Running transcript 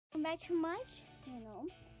welcome back to my channel.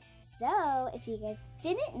 So, if you guys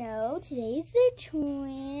didn't know, today's their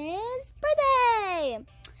twins' birthday.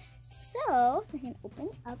 So, we're going to open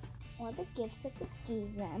up all the gifts that they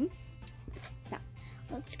gave them. So,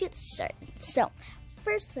 let's get started. So,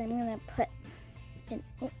 firstly, I'm going to put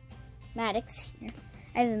Maddox here.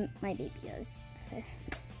 I have my baby does.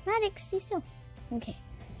 Maddox, stay still. Okay.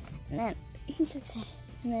 And then, he's so excited.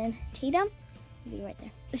 And then, Tatum will be right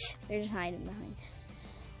there. They're just hiding behind.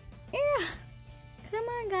 Yeah. Come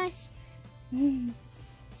on, guys.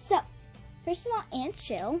 So, first of all, Aunt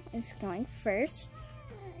Jill is going first.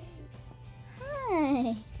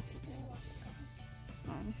 Hi.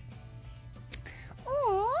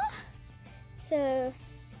 Aww. So,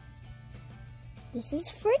 this is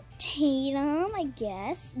for Tatum, I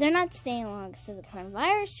guess. They're not staying long because of the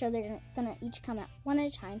coronavirus, so they're gonna each come out one at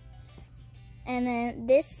a time. And then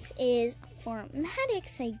this is for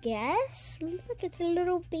Maddox, I guess. Look, it's a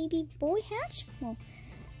little baby boy Hatchimal.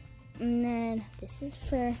 And then this is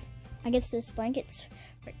for, I guess this blanket's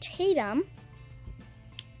for Tatum.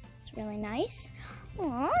 It's really nice.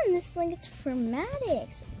 Aw, and this blanket's for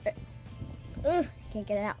Maddox. Can't get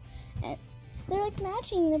it out. And they're like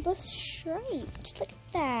matching. They're both striped. Look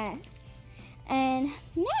at that. And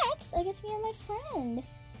next, I guess we have my friend.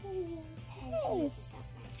 Hey.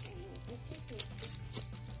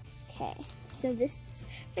 Okay, so this is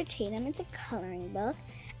for Tatum. It's a coloring book.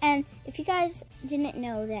 And if you guys didn't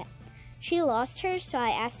know that she lost hers, so I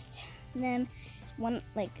asked them,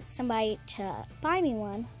 somebody to buy me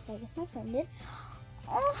one. So I guess my friend did.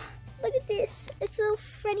 Oh, look at this. It's little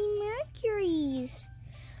Freddie Mercury's.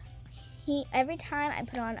 Every time I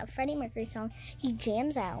put on a Freddie Mercury song, he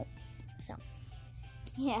jams out. So,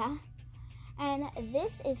 yeah. And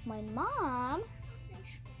this is my mom.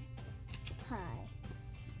 Hi.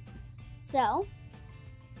 So,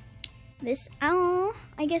 this,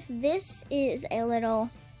 I guess this is a little,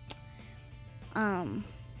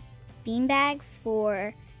 beanbag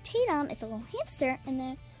for Tatum. It's a little hamster. And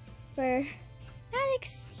then for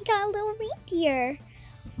Maddox, he got a little reindeer.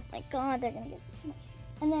 Oh my God, they're gonna get so much.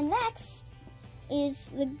 And then next is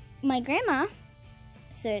my grandma.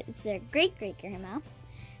 So, it's their great-great-grandma.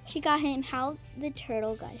 She got him How the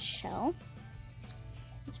Turtle Got His Shell.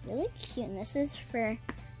 It's really cute. And this is for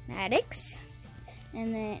Maddox.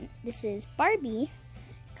 And then this is Barbie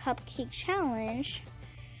Cupcake Challenge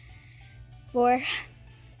for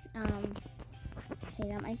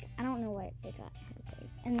Tatum. I don't know what they got.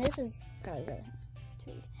 And this is probably really hard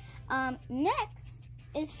to read. Next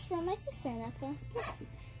is from my sister, and that's last.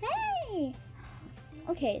 Hey!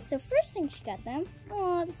 Okay, so first thing she got them.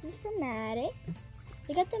 Oh, this is for Maddox.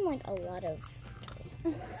 They got them like a lot of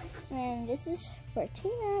toys. And this is for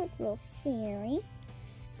Tina with a little fairy.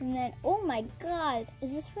 And then, oh my God,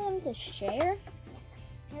 is this for them to share?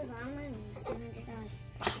 Oh my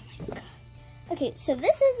God. Okay, so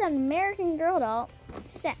this is an American Girl doll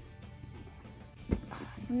set. I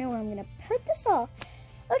don't know where I'm gonna put this all.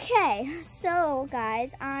 Okay, so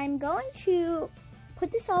guys, I'm going to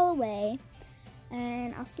put this all away,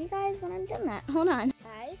 and I'll see you guys when I'm done that. Hold on.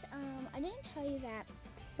 Guys, I didn't tell you that,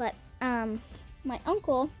 but my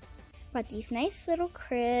uncle bought these nice little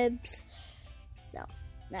cribs. So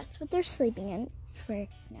that's what they're sleeping in for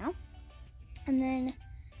now. And then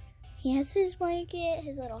he has his blanket,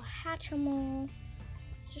 his little Hatchimal.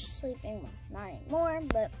 He's just sleeping, well, not anymore,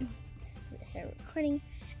 but I started recording.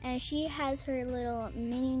 And she has her little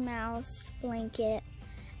Minnie Mouse blanket.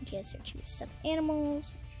 And she has her 2 stuffed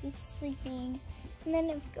animals. She's sleeping. And then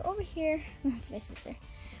if we go over here, that's my sister.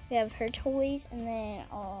 We have her toys and then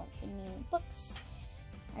all the new books.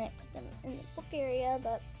 I didn't put them in the book area,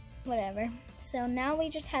 but whatever. So now we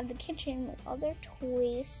just have the kitchen with all their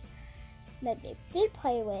toys that they did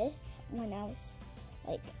play with when I was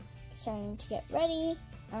starting to get ready.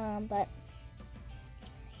 But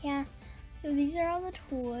yeah, so these are all the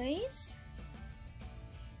toys.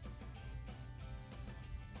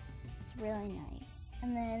 It's really nice.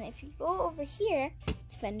 And then if you go over here,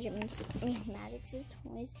 it's Benjamin's, Maddox's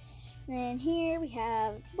toys. And then here we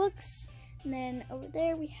have books. And then over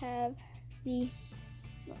there we have the,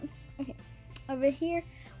 okay, over here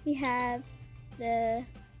we have the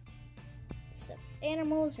stuffed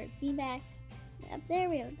animals or beanbags. And up there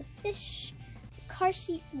we have the fish, the car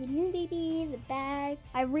seat for the new baby, the bag.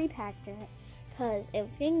 I repacked it because it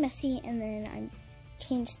was getting messy, and then I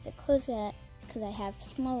changed the clothes because I have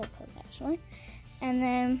smaller clothes actually. And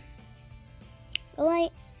then the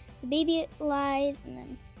light, the baby light, and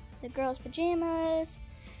then the girls' pajamas,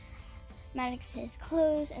 Maddox's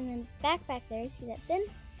clothes, and then back there, you see that bin?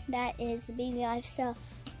 That is the baby life stuff.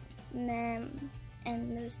 And then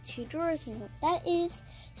and those two drawers, you know what that is.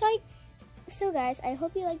 So guys, I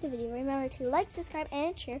hope you liked the video. Remember to like, subscribe,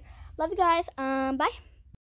 and share. Love you guys. Bye.